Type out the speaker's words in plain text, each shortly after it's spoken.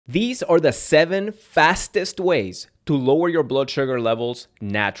These are the 7 fastest ways to lower your blood sugar levels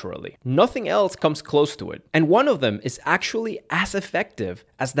naturally. Nothing else comes close to it. And one of them is actually as effective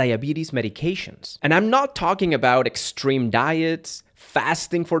as diabetes medications. And I'm not talking about extreme diets,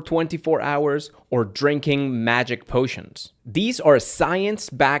 fasting for 24 hours, or drinking magic potions. These are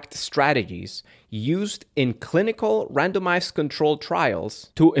science-backed strategies used in clinical randomized controlled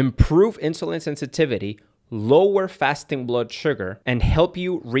trials to improve insulin sensitivity, lower fasting blood sugar, and help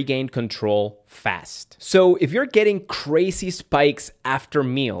you regain control fast. So if you're getting crazy spikes after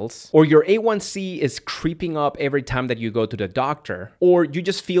meals, or your A1C is creeping up every time that you go to the doctor, or you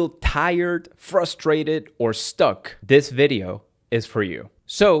just feel tired, frustrated, or stuck, this video is for you.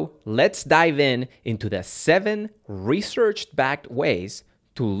 So let's dive into the 7 research-backed ways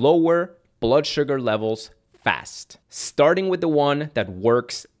to lower blood sugar levels fast, starting with the one that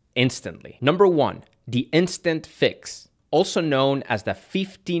works instantly. Number 1, the instant fix, also known as the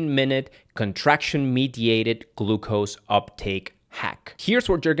 15-minute contraction-mediated glucose uptake hack. Here's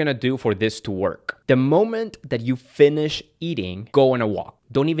what you're gonna do for this to work. The moment that you finish eating, go on a walk.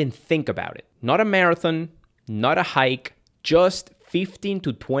 Don't even think about it. Not a marathon, not a hike, just 15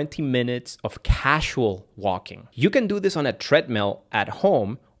 to 20 minutes of casual walking. You can do this on a treadmill at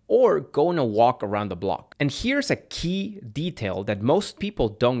home or go on a walk around the block. And here's a key detail that most people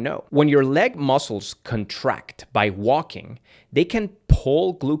don't know. When your leg muscles contract by walking, they can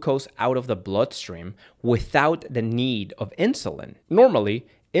pull glucose out of the bloodstream without the need of insulin. Normally,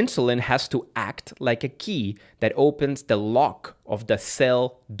 insulin has to act like a key that opens the lock of the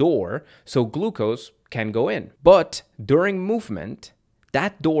cell door so glucose can go in. But during movement,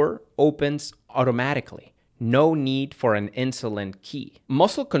 that door opens automatically. No need for an insulin key.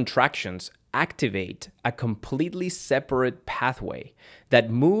 Muscle contractions activate a completely separate pathway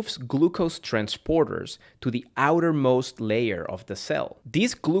that moves glucose transporters to the outermost layer of the cell.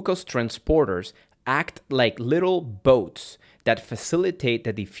 These glucose transporters act like little boats that facilitate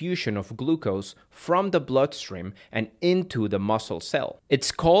the diffusion of glucose from the bloodstream and into the muscle cell.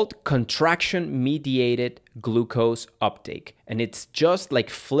 It's called contraction-mediated glucose uptake, and it's just like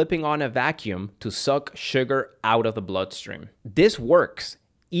flipping on a vacuum to suck sugar out of the bloodstream. This works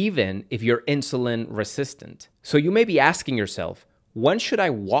even if you're insulin resistant. So you may be asking yourself, when should I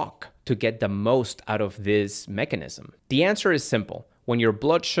walk to get the most out of this mechanism? The answer is simple: when your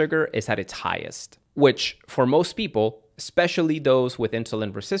blood sugar is at its highest, which for most people, especially those with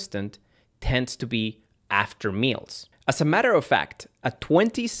insulin resistant, tends to be after meals. As a matter of fact, a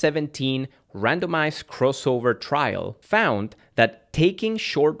 2017 randomized crossover trial found that taking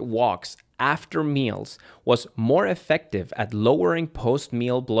short walks after meals was more effective at lowering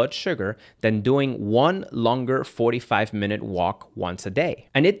post-meal blood sugar than doing one longer 45-minute walk once a day.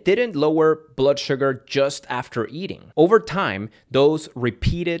 And it didn't lower blood sugar just after eating. Over time, those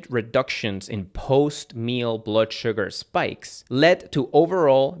repeated reductions in post-meal blood sugar spikes led to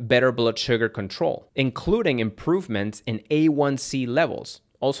overall better blood sugar control, including improvements in A1C levels,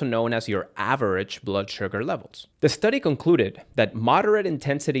 also known as your average blood sugar levels. The study concluded that moderate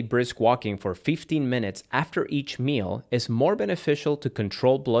intensity brisk walking for 15 minutes after each meal is more beneficial to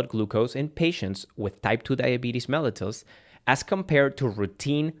control blood glucose in patients with type 2 diabetes mellitus as compared to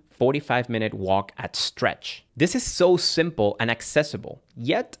routine 45-minute walk at stretch. This is so simple and accessible,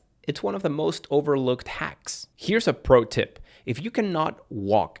 yet it's one of the most overlooked hacks. Here's a pro tip. If you cannot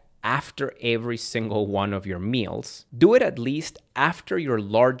walk after every single one of your meals, do it at least after your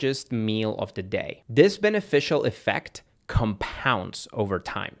largest meal of the day. This beneficial effect compounds over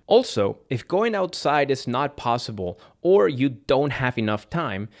time. Also, if going outside is not possible or you don't have enough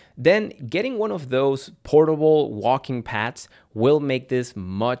time, then getting one of those portable walking pads will make this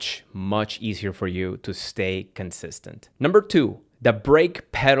much easier for you to stay consistent. Number 2, the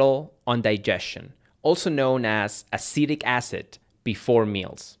brake pedal on digestion, also known as acetic acid before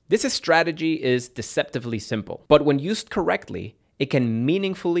meals. This strategy is deceptively simple, but when used correctly, it can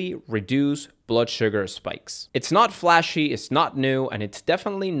meaningfully reduce blood sugar spikes. It's not flashy, it's not new, and it's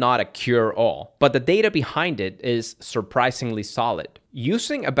definitely not a cure-all, but the data behind it is surprisingly solid.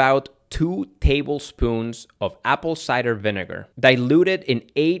 Using about 2 tablespoons of apple cider vinegar diluted in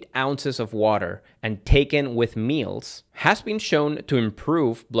 8 ounces of water and taken with meals has been shown to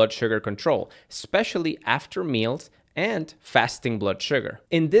improve blood sugar control, especially after meals and fasting blood sugar.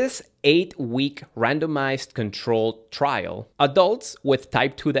 In this 8-week randomized controlled trial, adults with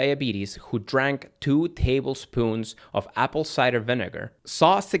type 2 diabetes who drank 2 tablespoons of apple cider vinegar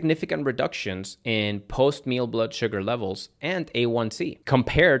saw significant reductions in post-meal blood sugar levels and A1C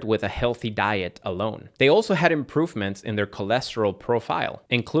compared with a healthy diet alone. They also had improvements in their cholesterol profile,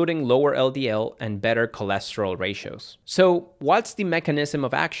 including lower LDL and better cholesterol ratios. So, what's the mechanism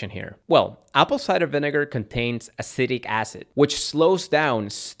of action here? Well, apple cider vinegar contains acetic acid, which slows down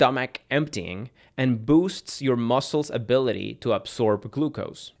stomach emptying and boosts your muscles' ability to absorb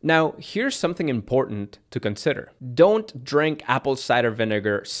glucose. Now, here's something important to consider. Don't drink apple cider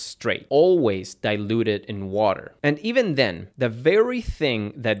vinegar straight. Always dilute it in water. And even then, the very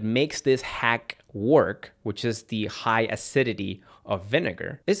thing that makes this hack work, which is the high acidity of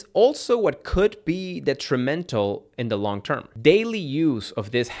vinegar, is also what could be detrimental in the long term. Daily use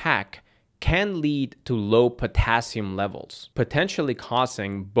of this hack can lead to low potassium levels, potentially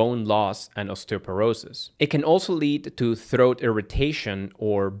causing bone loss and osteoporosis. It can also lead to throat irritation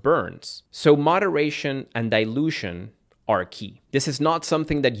or burns. So moderation and dilution are key. This is not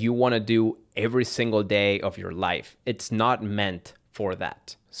something that you want to do every single day of your life. It's not meant for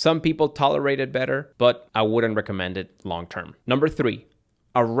that. Some people tolerate it better, but I wouldn't recommend it long term. Number 3,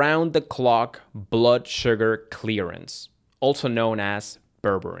 around the clock blood sugar clearance, also known as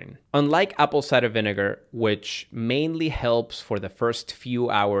Berberine. Unlike apple cider vinegar, which mainly helps for the first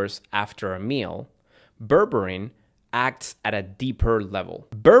few hours after a meal, Berberine acts at a deeper level.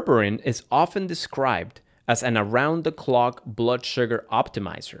 Berberine is often described as an around-the-clock blood sugar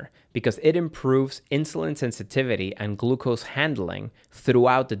optimizer because it improves insulin sensitivity and glucose handling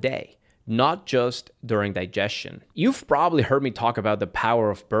throughout the day, not just during digestion. You've probably heard me talk about the power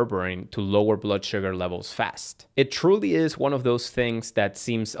of Berberine to lower blood sugar levels fast. It truly is one of those things that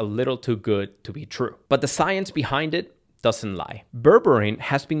seems a little too good to be true. But the science behind it doesn't lie. Berberine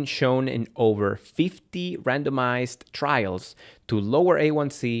has been shown in over 50 randomized trials to lower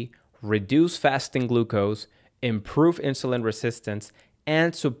A1C, reduce fasting glucose, improve insulin resistance,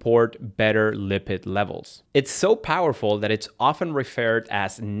 and support better lipid levels. It's so powerful that it's often referred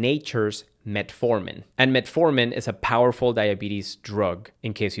as nature's metformin. And metformin is a powerful diabetes drug,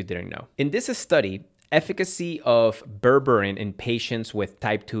 in case you didn't know. In this study, efficacy of Berberine in patients with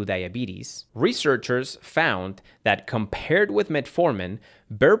type 2 diabetes, researchers found that compared with metformin,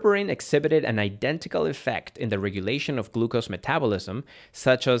 Berberine exhibited an identical effect in the regulation of glucose metabolism,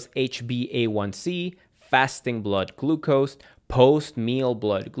 such as HbA1c, fasting blood glucose, post-meal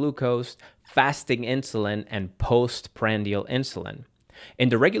blood glucose, fasting insulin, and postprandial insulin. In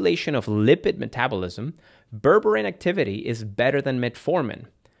the regulation of lipid metabolism, Berberine activity is better than metformin.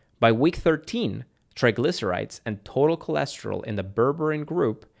 By week 13, triglycerides and total cholesterol in the Berberine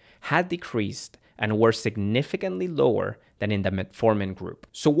group had decreased and were significantly lower than in the metformin group.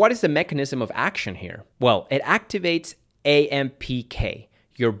 So what is the mechanism of action here? Well, it activates AMPK,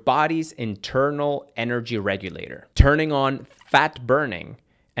 your body's internal energy regulator, turning on fat burning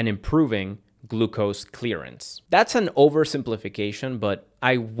and improving glucose clearance. That's an oversimplification, but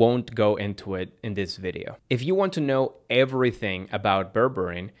I won't go into it in this video. If you want to know everything about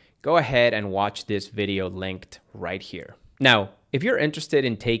Berberine, go ahead and watch this video linked right here. Now, if you're interested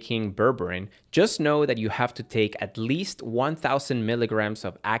in taking Berberine, just know that you have to take at least 1,000 milligrams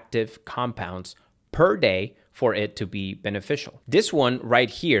of active compounds per day for it to be beneficial. This one right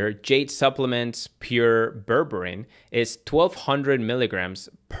here, Jade Supplements Pure Berberine, is 1,200 milligrams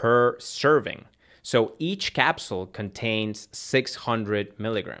per serving. So each capsule contains 600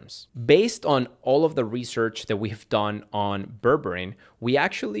 milligrams. Based on all of the research that we have done on Berberine, we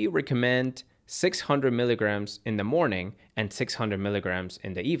actually recommend 600 milligrams in the morning and 600 milligrams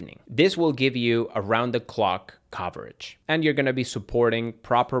in the evening. This will give you around-the-clock coverage, and you're going to be supporting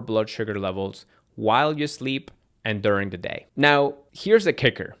proper blood sugar levels while you sleep and during the day. Now, here's the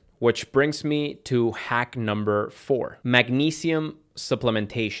kicker, which brings me to hack number 4, magnesium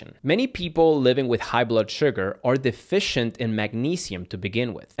supplementation. Many people living with high blood sugar are deficient in magnesium to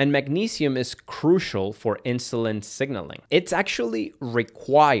begin with, and magnesium is crucial for insulin signaling. It's actually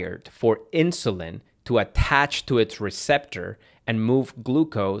required for insulin to attach to its receptor and move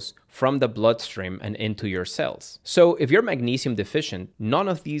glucose from the bloodstream and into your cells. So if you're magnesium deficient, none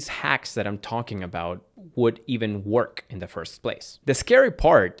of these hacks that I'm talking about would even work in the first place. The scary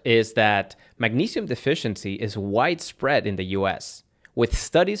part is that magnesium deficiency is widespread in the US, with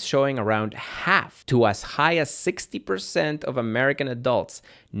studies showing around half to as high as 60% of American adults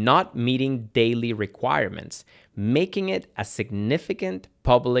not meeting daily requirements, making it a significant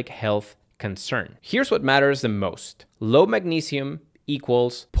public health concern. Here's what matters the most. Low magnesium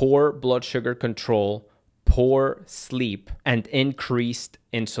equals poor blood sugar control, poor sleep, and increased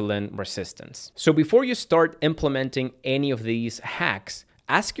insulin resistance. So before you start implementing any of these hacks,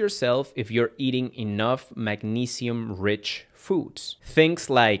 ask yourself if you're eating enough magnesium-rich foods. Things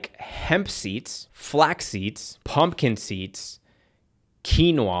like hemp seeds, flax seeds, pumpkin seeds,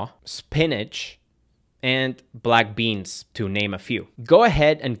 quinoa, spinach, and black beans, to name a few. Go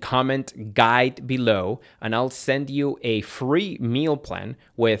ahead and comment guide below, and I'll send you a free meal plan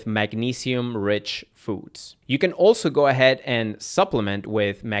with magnesium-rich foods. You can also go ahead and supplement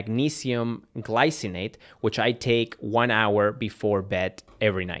with magnesium glycinate, which I take 1 hour before bed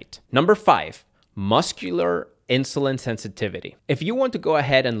every night. Number 5, muscular insulin sensitivity. If you want to go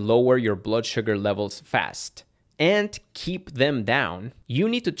ahead and lower your blood sugar levels fast and keep them down, you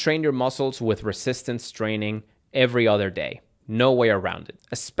need to train your muscles with resistance training every other day. No way around it,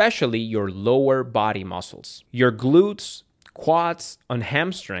 especially your lower body muscles. Your glutes, quads, and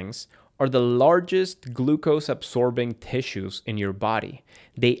hamstrings are the largest glucose absorbing tissues in your body.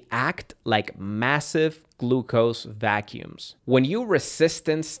 They act like massive glucose vacuums. When you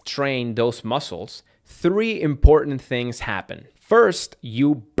resistance train those muscles, 3 important things happen. First,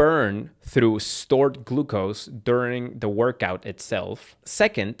 you burn through stored glucose during the workout itself.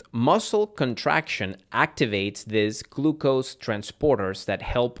 Second, muscle contraction activates these glucose transporters that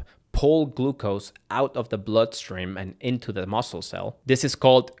help pull glucose out of the bloodstream and into the muscle cell. This is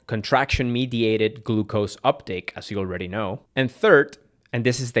called contraction-mediated glucose uptake, as you already know. And third, and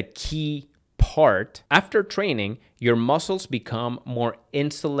this is the key part, after training, your muscles become more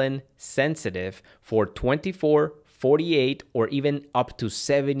insulin sensitive for 24, 48, or even up to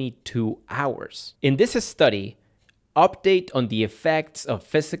 72 hours. In this study, update on the effects of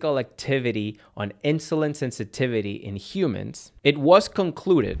physical activity on insulin sensitivity in humans, it was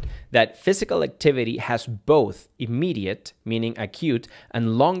concluded that physical activity has both immediate, meaning acute,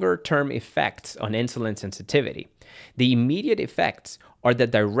 and longer-term effects on insulin sensitivity. The immediate effects are the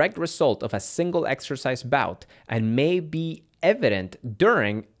direct result of a single exercise bout and may be evident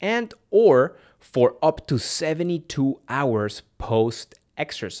during and or for up to 72 hours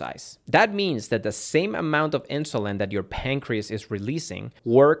post-exercise. That means that the same amount of insulin that your pancreas is releasing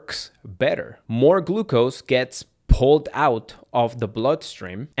works better. More glucose gets pulled out of the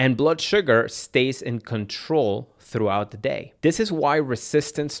bloodstream and blood sugar stays in control throughout the day. This is why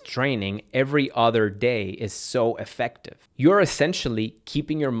resistance training every other day is so effective. You're essentially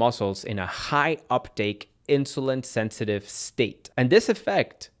keeping your muscles in a high uptake insulin sensitive state. And this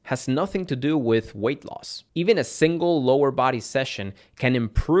effect has nothing to do with weight loss. Even a single lower body session can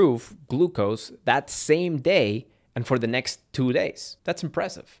improve glucose that same day and for the next 2 days. That's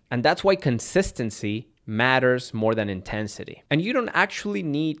impressive. And that's why consistency matters more than intensity. And you don't actually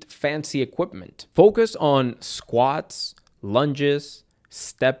need fancy equipment. Focus on squats, lunges,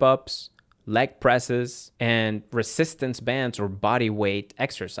 step-ups, leg presses, and resistance bands or body weight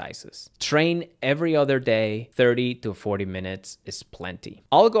exercises. Train every other day. 30 to 40 minutes is plenty.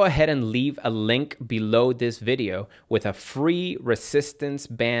 I'll go ahead and leave a link below this video with a free resistance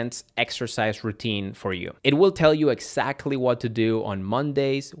bands exercise routine for you. It will tell you exactly what to do on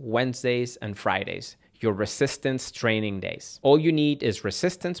Mondays, Wednesdays, and Fridays, your resistance training days. All you need is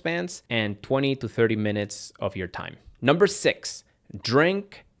resistance bands and 20 to 30 minutes of your time. Number 6,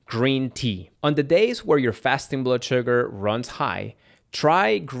 drink green tea. On the days where your fasting blood sugar runs high,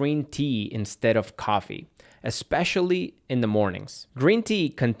 try green tea instead of coffee, especially in the mornings. Green tea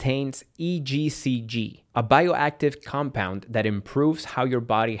contains EGCG, a bioactive compound that improves how your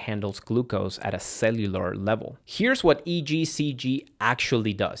body handles glucose at a cellular level. Here's what EGCG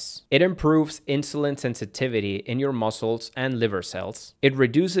actually does. It improves insulin sensitivity in your muscles and liver cells. It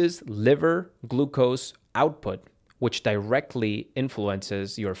reduces liver glucose output, which directly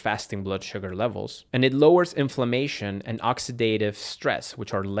influences your fasting blood sugar levels. And it lowers inflammation and oxidative stress,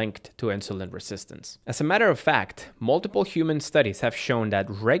 which are linked to insulin resistance. As a matter of fact, multiple human studies have shown that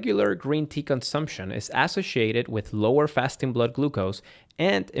regular green tea consumption is associated with lower fasting blood glucose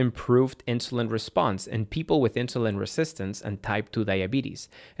and improved insulin response in people with insulin resistance and type 2 diabetes,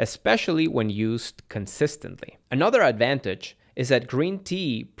 especially when used consistently. Another advantage is that green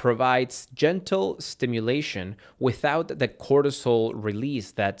tea provides gentle stimulation without the cortisol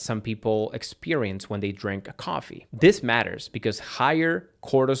release that some people experience when they drink coffee. This matters because higher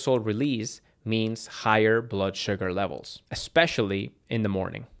cortisol release means higher blood sugar levels, especially in the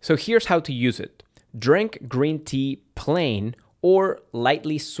morning. So here's how to use it. Drink green tea plain or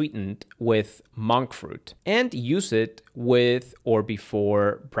lightly sweetened with monk fruit, and use it with or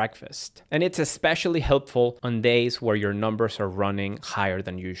before breakfast. And it's especially helpful on days where your numbers are running higher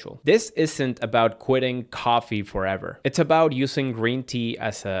than usual. This isn't about quitting coffee forever. It's about using green tea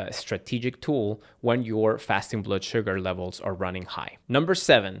as a strategic tool when your fasting blood sugar levels are running high. Number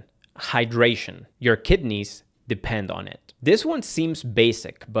 7, hydration. Your kidneys depend on it. This one seems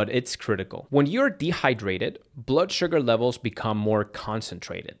basic, but it's critical. When you're dehydrated, blood sugar levels become more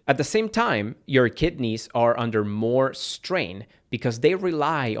concentrated. At the same time, your kidneys are under more strain because they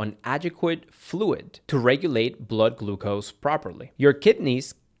rely on adequate fluid to regulate blood glucose properly. Your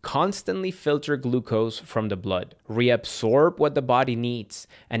kidneys constantly filter glucose from the blood, reabsorb what the body needs,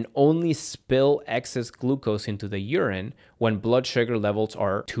 and only spill excess glucose into the urine when blood sugar levels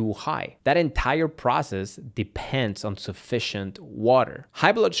are too high. That entire process depends on sufficient water.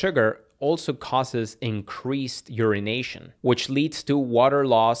 High blood sugar also causes increased urination, which leads to water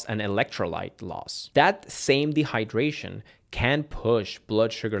loss and electrolyte loss. That same dehydration can push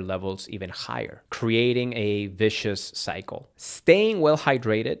blood sugar levels even higher, creating a vicious cycle. Staying well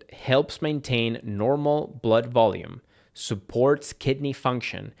hydrated helps maintain normal blood volume, supports kidney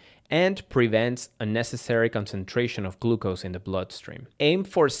function, and prevents unnecessary concentration of glucose in the bloodstream. Aim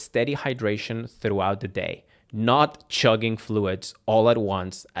for steady hydration throughout the day, not chugging fluids all at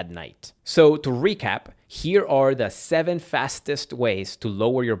once at night. So to recap, here are the 7 fastest ways to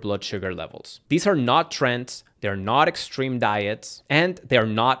lower your blood sugar levels. These are not trends, they're not extreme diets, and they're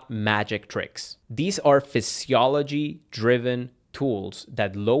not magic tricks. These are physiology-driven tools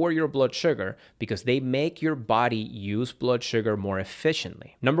that lower your blood sugar because they make your body use blood sugar more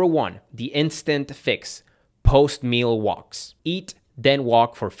efficiently. Number 1, the instant fix, post-meal walks. Eat, then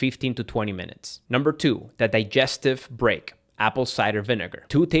walk for 15 to 20 minutes. Number 2, the digestive break, apple cider vinegar.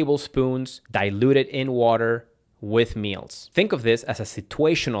 2 tablespoons diluted in water with meals. Think of this as a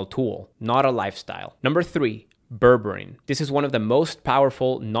situational tool, not a lifestyle. Number 3, Berberine. This is one of the most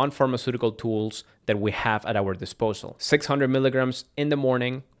powerful non-pharmaceutical tools that we have at our disposal. 600 milligrams in the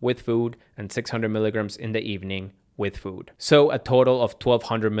morning with food and 600 milligrams in the evening with food. So a total of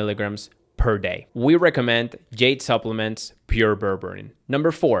 1200 milligrams per day. We recommend Jade Supplements Pure Berberine.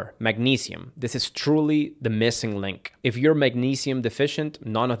 Number 4, magnesium. This is truly the missing link. If you're magnesium deficient,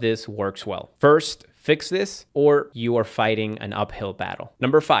 none of this works well. First, fix this or you are fighting an uphill battle.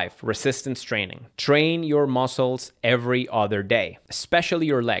 Number 5, resistance training. Train your muscles every other day, especially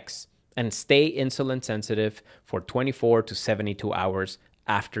your legs, and stay insulin sensitive for 24 to 72 hours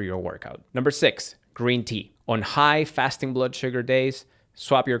after your workout. Number 6, green tea. On high fasting blood sugar days,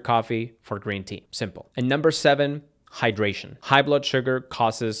 swap your coffee for green tea. Simple. And number 7, hydration. High blood sugar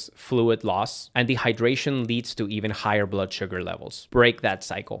causes fluid loss, and dehydration leads to even higher blood sugar levels. Break that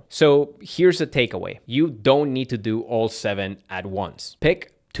cycle. So here's the takeaway. You don't need to do all 7 at once.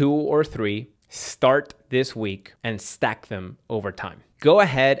 Pick 2 or 3, start this week, and stack them over time. Go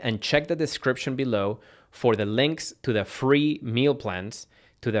ahead and check the description below for the links to the free meal plans,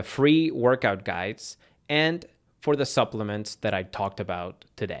 to the free workout guides, and for the supplements that I talked about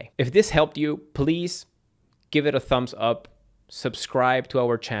today. If this helped you, please give it a thumbs up, subscribe to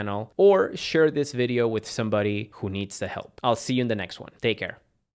our channel, or share this video with somebody who needs the help. I'll see you in the next one. Take care.